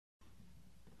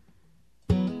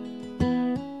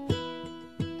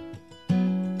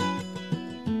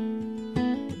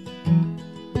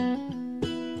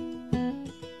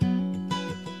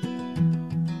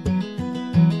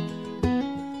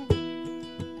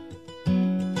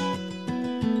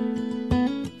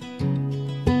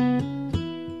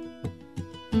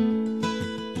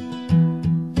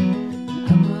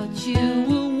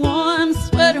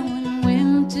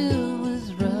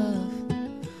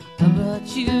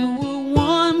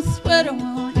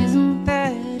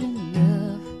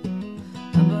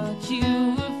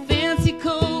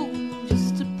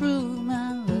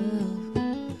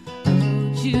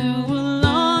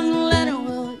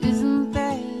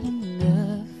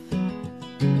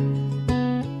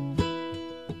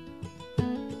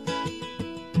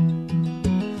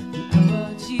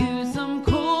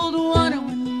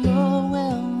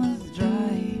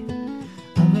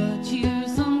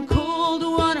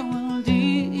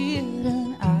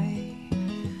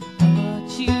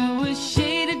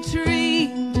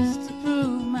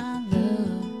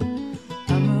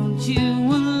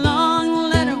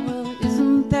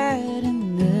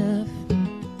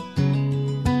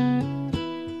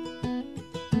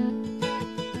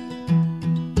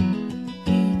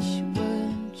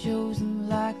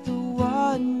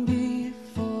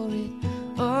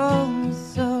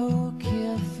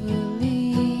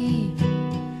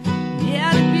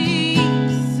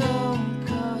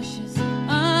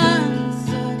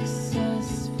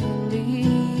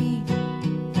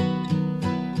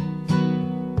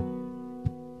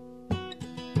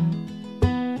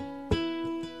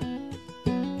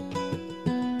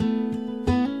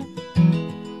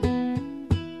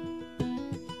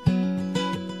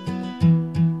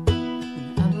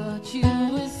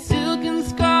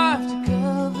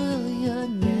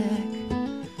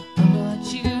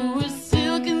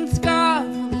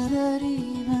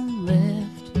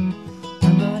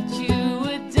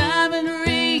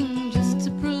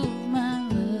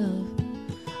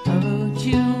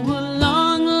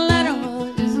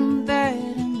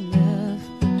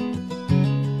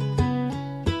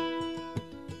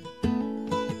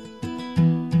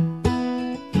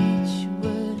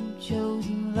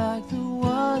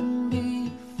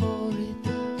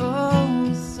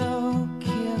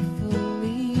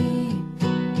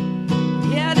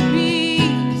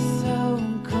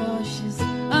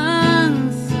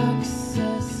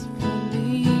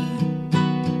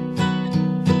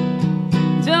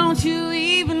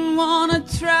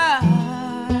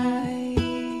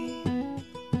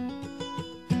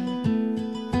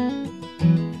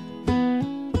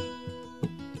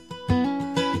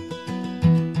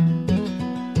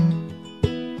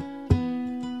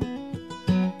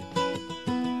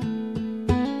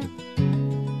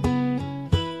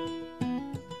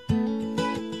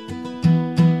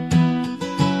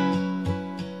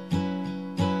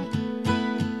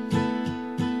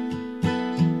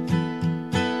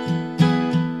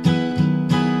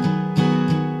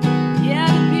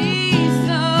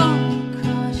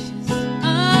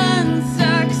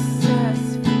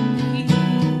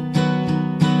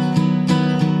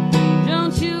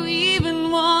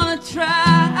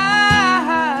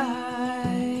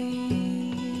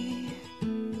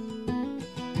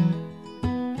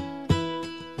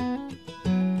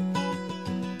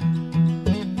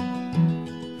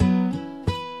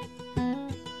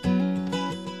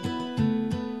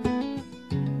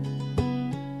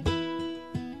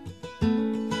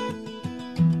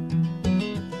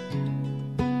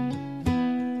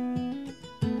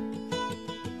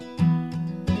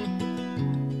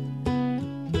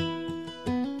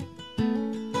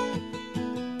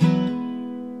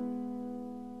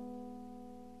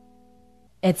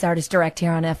It's Artist Direct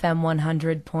here on FM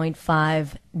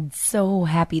 100.5. So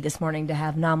happy this morning to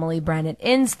have Namoli Brennet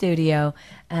in studio.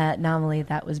 Namoli,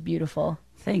 that was beautiful.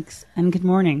 Thanks, and good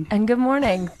morning. And good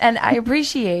morning. And I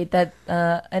appreciate that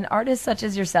an artist such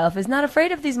as yourself is not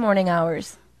afraid of these morning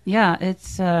hours. Yeah,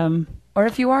 it's... Or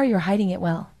if you are, you're hiding it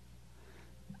well.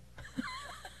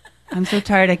 I'm so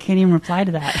tired I can't even reply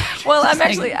to that. Well, I'm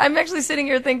actually sitting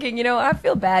here thinking, I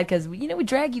feel bad because we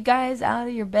drag you guys out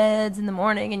of your beds in the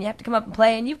morning and you have to come up and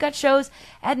play, and you've got shows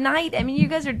at night. I mean, you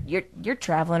guys you're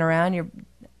traveling around, you're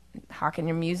hawking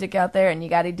your music out there, and you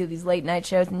got to do these late night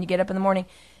shows, and you get up in the morning.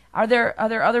 Are there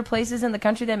other places in the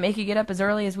country that make you get up as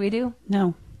early as we do?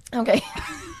 No. Okay.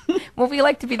 Well, we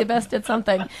like to be the best at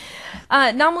something.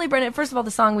 Namoli Brennet, first of all,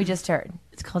 the song we just heard.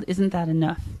 It's called Isn't That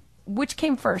Enough? Which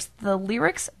came first, the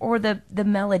lyrics or the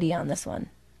melody on this one?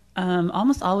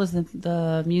 Almost always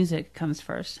the music comes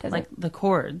first, like the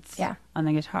chords on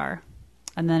the guitar,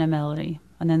 and then a melody,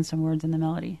 and then some words in the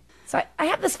melody. So I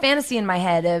have this fantasy in my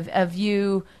head of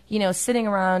you, sitting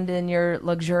around in your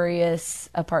luxurious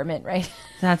apartment, right?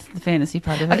 That's the fantasy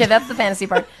part of it. Okay, that's the fantasy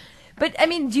part. But, I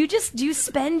mean, do you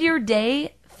spend your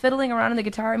day fiddling around on the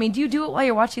guitar? I mean, do you do it while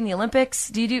you're watching the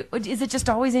Olympics? Is it just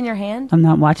always in your hand? I'm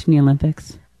not watching the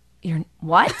Olympics. You're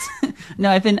what?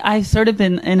 No, I've sort of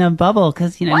been in a bubble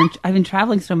because I've been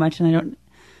traveling so much and I don't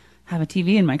have a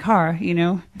TV in my car.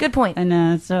 Good point.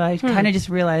 And so I kind of just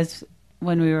realized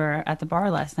when we were at the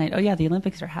bar last night, oh yeah, the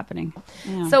Olympics are happening.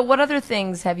 Yeah. So what other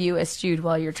things have you eschewed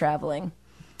while you're traveling?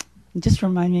 Just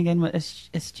remind me again what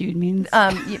eschewed means.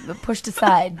 Pushed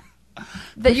aside.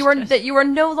 That you are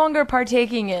no longer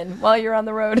partaking in while you're on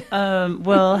the road.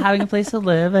 Well, having a place to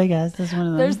live, I guess, is one of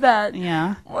them. There's that.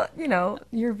 Yeah. Well,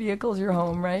 your vehicle's your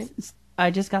home, right?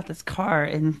 I just got this car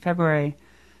in February,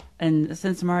 and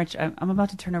since March, I'm about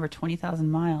to turn over 20,000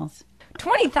 miles.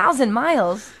 20,000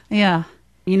 miles? Yeah.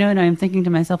 And I'm thinking to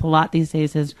myself a lot these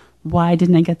days is, why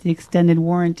didn't I get the extended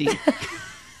warranty?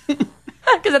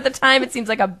 Because at the time, it seems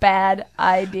like a bad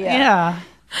idea. Yeah.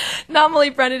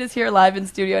 Namoli Brennet is here live in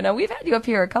studio. Now, we've had you up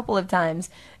here a couple of times,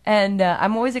 and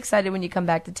I'm always excited when you come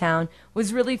back to town.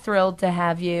 Was really thrilled to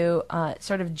have you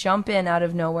sort of jump in out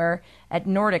of nowhere at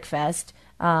Nordic Fest,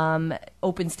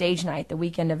 open stage night, the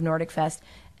weekend of Nordic Fest.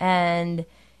 And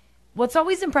what's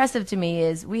always impressive to me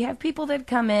is we have people that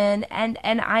come in, and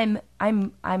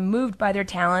I'm moved by their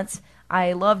talents.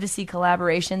 I love to see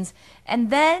collaborations, and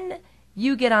then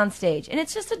you get on stage, and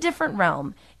it's just a different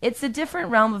realm. It's a different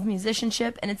realm of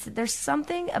musicianship, and there's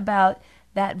something about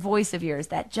that voice of yours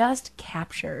that just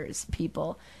captures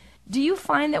people. Do you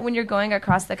find that when you're going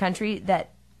across the country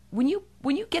that when you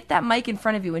get that mic in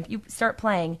front of you and you start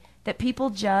playing, that people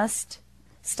just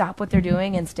stop what they're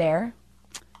doing and stare?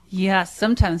 Yeah,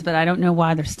 sometimes, but I don't know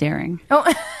why they're staring. Oh,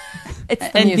 it's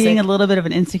the and music. Being a little bit of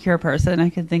an insecure person, I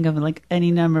could think of any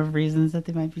number of reasons that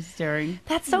they might be staring.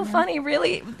 That's so funny,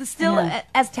 really. Still,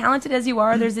 as talented as you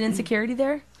are, there's an insecurity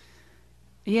there?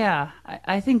 Yeah,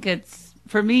 I think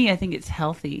for me, I think it's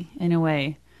healthy in a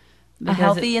way. A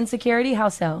healthy insecurity? How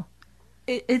so?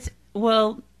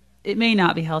 Well, it may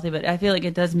not be healthy, but I feel like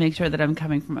it does make sure that I'm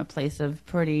coming from a place of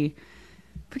pretty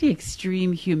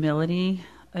extreme humility.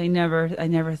 I never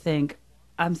think,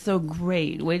 I'm so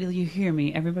great. Wait till you hear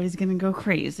me. Everybody's going to go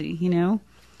crazy,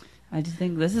 I just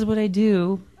think this is what I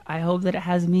do. I hope that it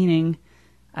has meaning.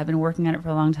 I've been working on it for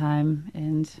a long time,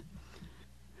 and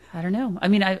I don't know. I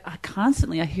mean, I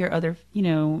constantly hear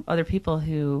other people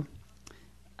who,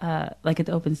 like at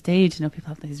the open stage, people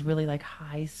have these really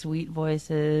high, sweet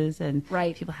voices, and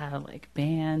people have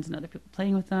bands and other people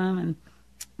playing with them, and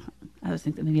I always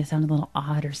think that maybe I sound a little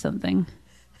odd or something.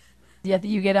 Yeah,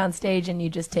 you get on stage and you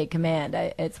just take command.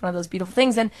 It's one of those beautiful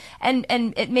things, and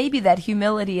it may be that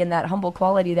humility and that humble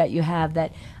quality that you have,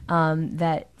 that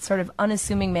that sort of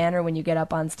unassuming manner when you get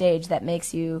up on stage that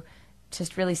makes you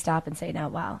just really stop and say, now,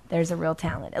 wow, there's a real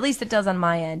talent. At least it does on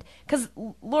my end, because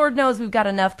Lord knows we've got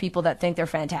enough people that think they're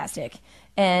fantastic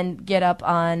and get up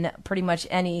on pretty much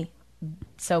any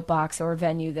soapbox or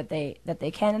venue that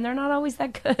they can, and they're not always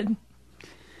that good.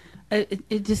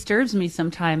 It disturbs me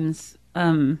sometimes.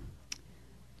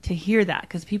 To hear that,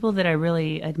 because people that I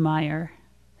really admire,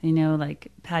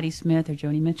 like Patti Smith or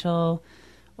Joni Mitchell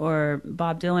or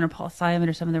Bob Dylan or Paul Simon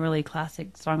or some of the really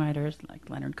classic songwriters like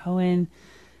Leonard Cohen,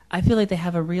 I feel like they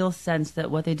have a real sense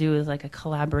that what they do is like a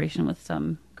collaboration with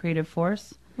some creative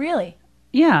force. Really?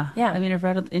 Yeah. Yeah. I mean, I've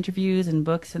read interviews and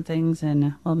books and things,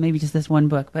 and well, maybe just this one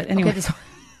book, but anyway.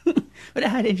 Okay, but I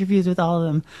had interviews with all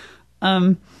of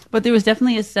them. But there was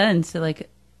definitely a sense that,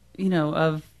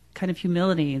 of kind of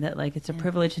humility, that it's a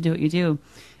privilege to do what you do,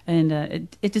 and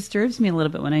it disturbs me a little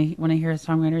bit when I hear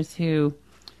songwriters who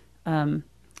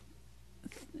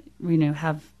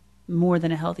have more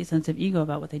than a healthy sense of ego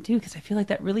about what they do, because I feel like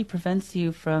that really prevents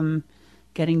you from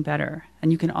getting better,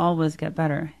 and you can always get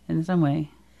better in some way,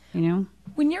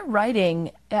 When you're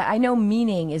writing, I know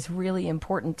meaning is really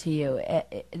important to you.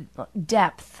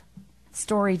 Depth,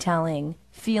 storytelling,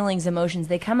 feelings, emotions,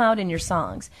 they come out in your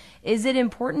songs. Is it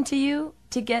important to you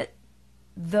to get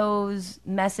those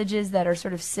messages that are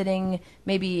sort of sitting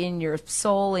maybe in your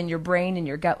soul, in your brain, in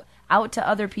your gut, out to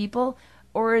other people?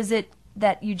 Or is it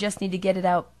that you just need to get it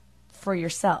out for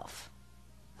yourself?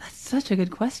 That's such a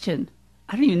good question.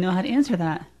 I don't even know how to answer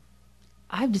that.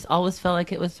 I've just always felt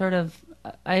like it was sort of,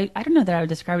 I don't know that I would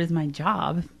describe it as my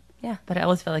job. Yeah. But I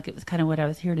always felt like it was kind of what I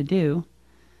was here to do.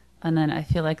 And then I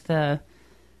feel like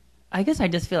I guess I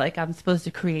just feel like I'm supposed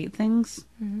to create things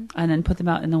and then put them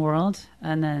out in the world.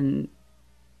 And then,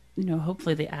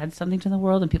 hopefully they add something to the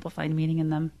world and people find meaning in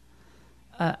them.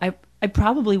 I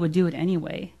probably would do it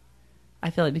anyway. I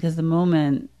feel like because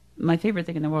my favorite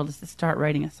thing in the world is to start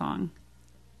writing a song.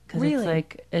 Really?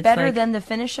 It's better than the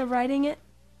finish of writing it?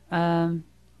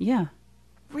 Yeah.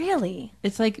 Really?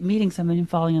 It's like meeting someone and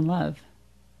falling in love.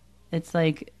 It's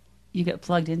like you get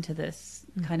plugged into this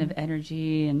kind of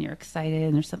energy and you're excited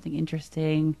and there's something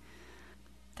interesting.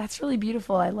 That's really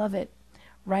beautiful. I love it.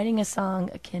 Writing a song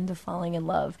akin to falling in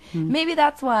love. Maybe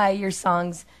that's why your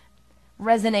songs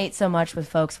resonate so much with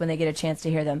folks when they get a chance to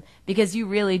hear them, because you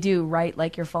really do write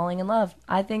like you're falling in love.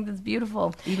 I think that's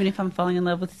beautiful. Even if I'm falling in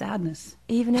love with sadness.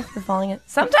 Even if you're falling in...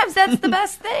 Sometimes that's the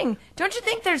best thing. Don't you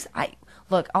think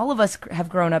Look, all of us have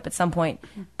grown up at some point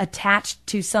attached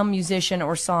to some musician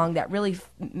or song that really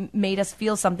made us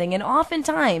feel something. And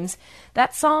oftentimes,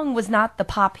 that song was not the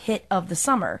pop hit of the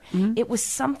summer. It was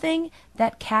something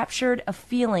that captured a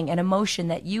feeling, an emotion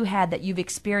that you had, that you've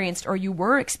experienced or you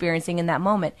were experiencing in that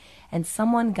moment. And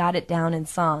someone got it down in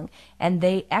song. And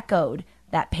they echoed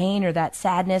that pain or that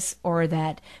sadness or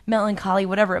that melancholy,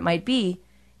 whatever it might be,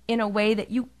 in a way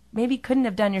that you maybe couldn't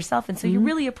have done yourself, and so you're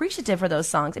really appreciative for those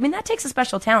songs. I mean, that takes a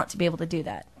special talent to be able to do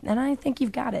that, and I think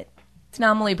you've got it. It's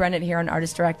Namoli Brennet here on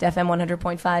Artist Direct FM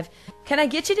 100.5. Can I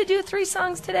get you to do 3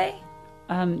 songs today?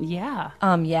 Yeah.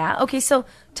 Yeah. Okay, so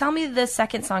tell me the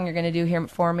second song you're going to do here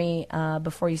for me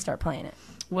before you start playing it.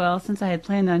 Well, since I had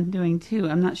planned on doing 2,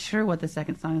 I'm not sure what the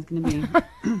second song is going to be.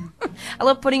 I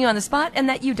love putting you on the spot, and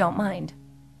that you don't mind.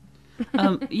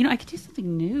 I could do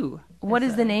something new. What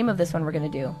is the name of this one we're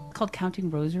going to do? It's called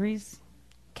Counting Rosaries.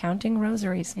 Counting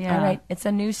Rosaries. Yeah. All right. It's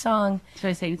a new song. Should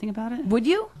I say anything about it? Would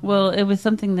you? Well, it was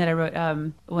something that I wrote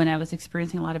when I was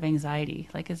experiencing a lot of anxiety.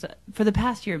 Like, for the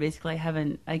past year, basically,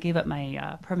 I gave up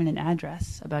my permanent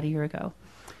address about a year ago.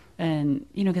 And,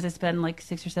 because I spend like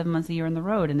 6 or 7 months a year on the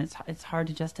road, and it's hard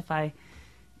to justify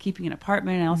keeping an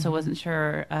apartment. I also wasn't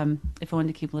sure if I wanted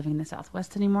to keep living in the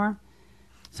Southwest anymore.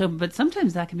 So, but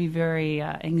sometimes that can be very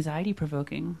anxiety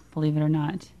provoking, believe it or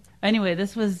not. Anyway,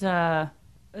 this was,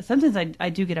 sometimes I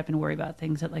do get up and worry about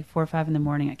things at like 4 or 5 in the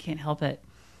morning. I can't help it.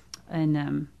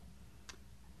 And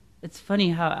it's funny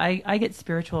how I get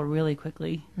spiritual really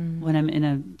quickly when I'm in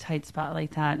a tight spot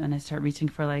like that. And I start reaching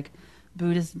for like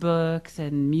Buddhist books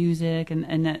and music.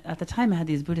 And at the time I had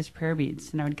these Buddhist prayer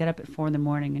beads, and I would get up at 4 in the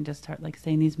morning and just start like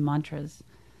saying these mantras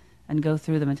and go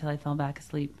through them until I fell back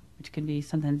asleep, which can be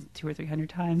sometimes 200 or 300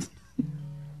 times.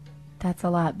 That's a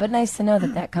lot, but nice to know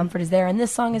that comfort is there. And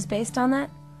this song is based on that?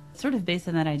 Sort of based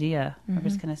on that idea. I'm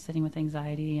just kind of sitting with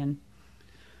anxiety and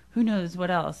who knows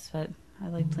what else, but I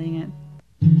like playing it.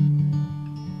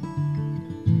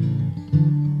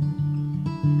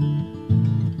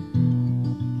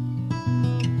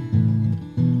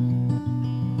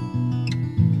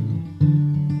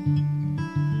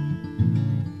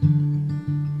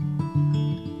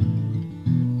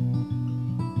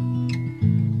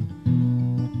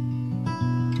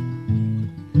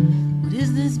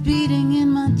 Beating in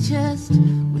my chest,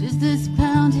 what is this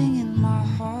pounding in my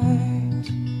heart?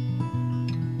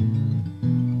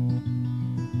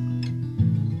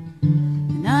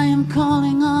 And I am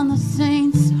calling on the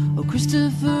saints, oh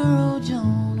Christopher, oh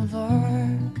Joan of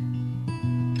Arc.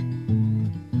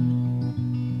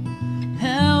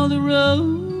 How the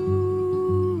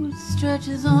road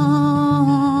stretches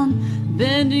on,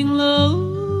 bending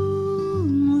lonely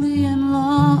and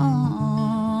long.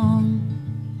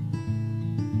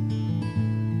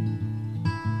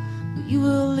 You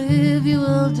will live, you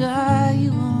will die,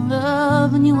 you will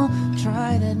love, and you will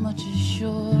try, that much is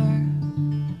sure.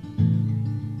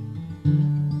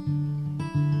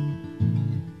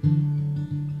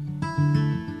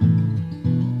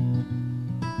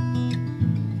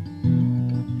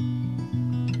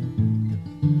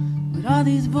 What are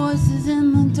these voices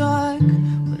in the dark?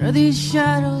 What are these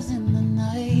shadows in the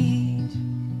night?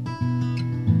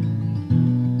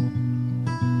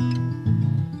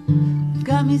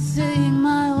 got me saying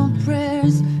my old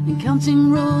prayers and counting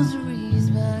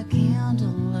rosaries by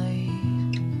candlelight.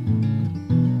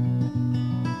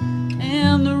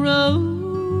 And the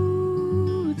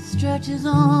road stretches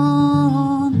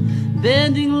on,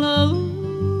 bending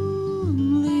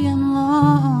lonely and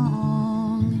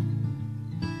long.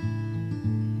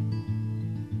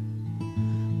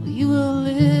 Well, you will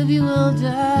live, you will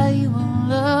die, you will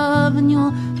love, and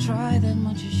you'll try, that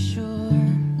much is sure.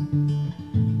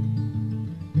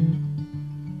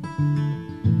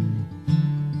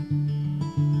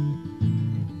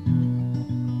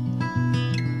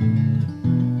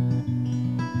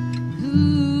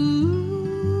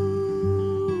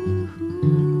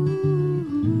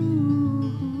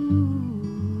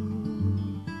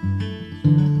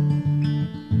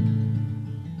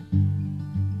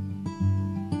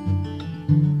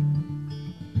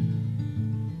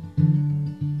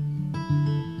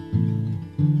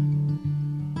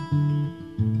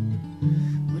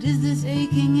 What is this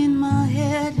aching in my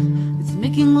head? It's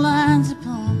making lines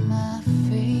upon my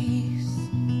face.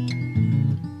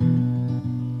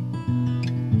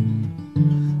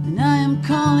 And I am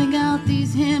calling out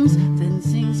these hymns, then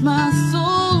sings my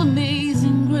soul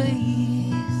Amazing Grace.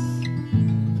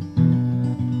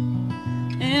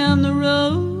 And the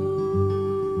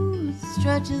road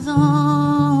stretches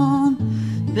on,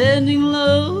 bending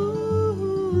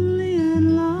lonely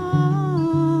and long.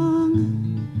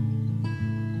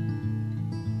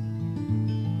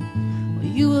 Well,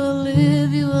 you will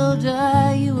live, you will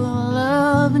die, you will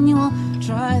love, and you will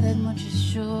try, that much is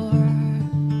sure.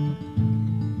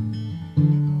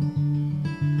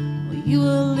 Well, you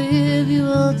will live, you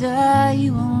will die,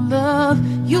 you will love,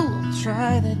 you will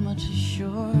try, that much is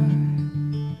sure.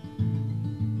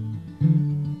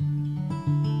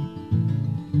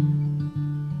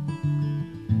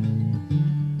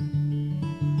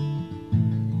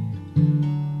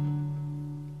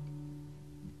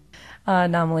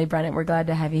 Namoli Brennet, we're glad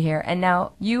to have you here. And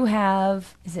now you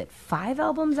have, is it 5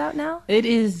 albums out now? It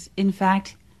is, in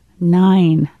fact,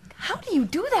 9. How do you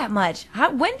do that much?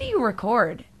 When do you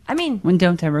record? I mean, When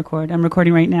don't I record? I'm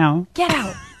recording right now. get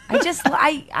out.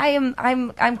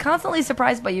 I'm constantly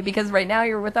surprised by you because right now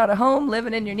you're without a home,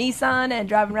 living in your Nissan and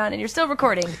driving around, and you're still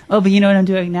recording. Oh, but you know what I'm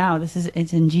doing now? It's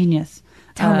ingenious.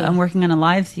 Tell me. I'm working on a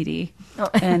live CD, Oh.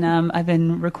 and I've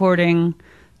been recording,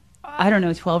 I don't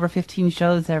know, 12 or 15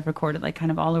 shows that I've recorded, like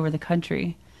kind of all over the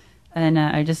country. And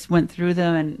I just went through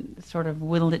them and sort of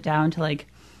whittled it down to like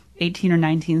 18 or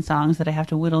 19 songs that I have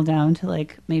to whittle down to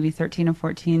like maybe 13 or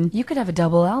 14. You could have a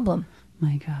double album.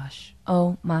 My gosh,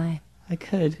 Oh my. I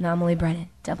could. Namoli Brennet,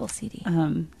 double CD.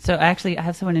 So actually, I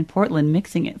have someone in Portland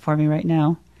mixing it for me right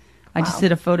now. I just Wow.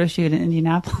 did a photo shoot in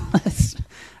Indianapolis.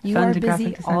 You Found are a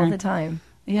graphic busy all designer. the time.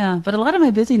 Yeah, but a lot of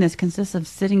my busyness consists of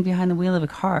sitting behind the wheel of a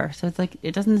car. So it's like,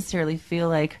 it doesn't necessarily feel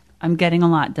like I'm getting a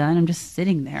lot done. I'm just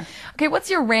sitting there. Okay, what's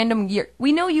your random year?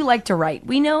 We know you like to write.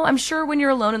 We know, I'm sure when you're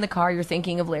alone in the car, you're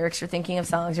thinking of lyrics, you're thinking of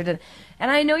songs, and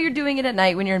I know you're doing it at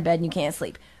night when you're in bed and you can't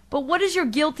sleep. But what is your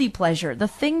guilty pleasure? The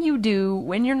thing you do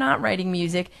when you're not writing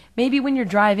music, maybe when you're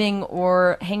driving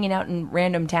or hanging out in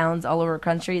random towns all over the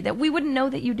country that we wouldn't know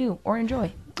that you do or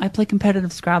enjoy? I play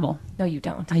competitive Scrabble. No, you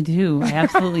don't. I do. I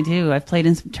absolutely do. I've played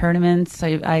in some tournaments. I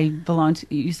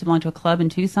used to belong to a club in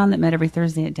Tucson that met every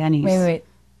Thursday at Denny's. Wait.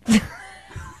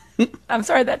 I'm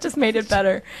sorry, that just made it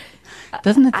better.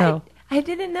 Doesn't it though? I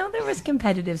didn't know there was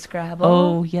competitive Scrabble.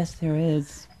 Oh, yes, there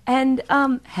is. And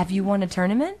have you won a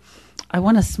tournament? I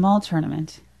won a small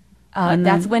tournament. And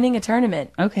That's then- winning a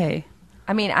tournament. Okay.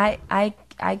 I mean, I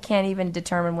can't even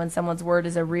determine when someone's word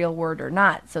is a real word or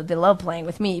not. So they love playing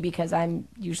with me because I'm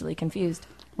usually confused.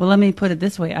 Well, let me put it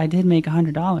this way. I did make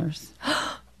 $100.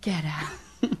 Get out.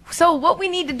 So what we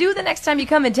need to do the next time you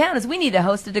come in town is we need to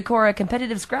host a Decorah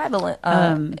competitive Scrabble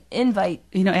invite.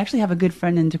 You know, I actually have a good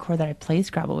friend in Decorah that I play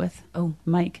Scrabble with. Oh.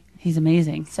 Mike. He's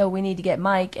amazing. So we need to get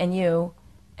Mike and you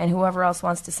and whoever else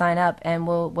wants to sign up, and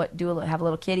we'll have a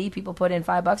little kitty. People put in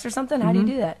 $5 or something. How do you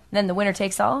do that? Then the winner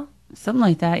takes all, Something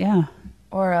like that, yeah.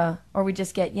 or we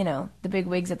just get the big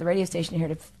wigs at the radio station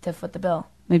here to foot the bill.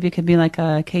 Maybe it could be like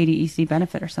a KDEC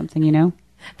benefit or something, you know?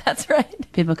 That's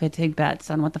right. People could take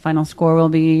bets on what the final score will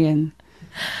be and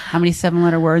how many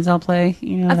 7-letter words I'll play.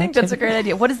 You know, I think that that's a type of- great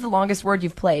idea. What is the longest word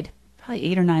you've played? Probably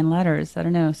 8 or 9 letters. I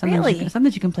don't know. Sometimes Really?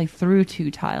 sometimes you can play through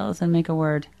 2 tiles and make a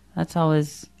word. That's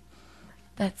always...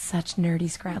 That's such nerdy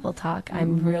Scrabble talk.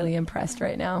 I'm really impressed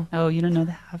right now. Oh, you don't know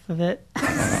the half of it.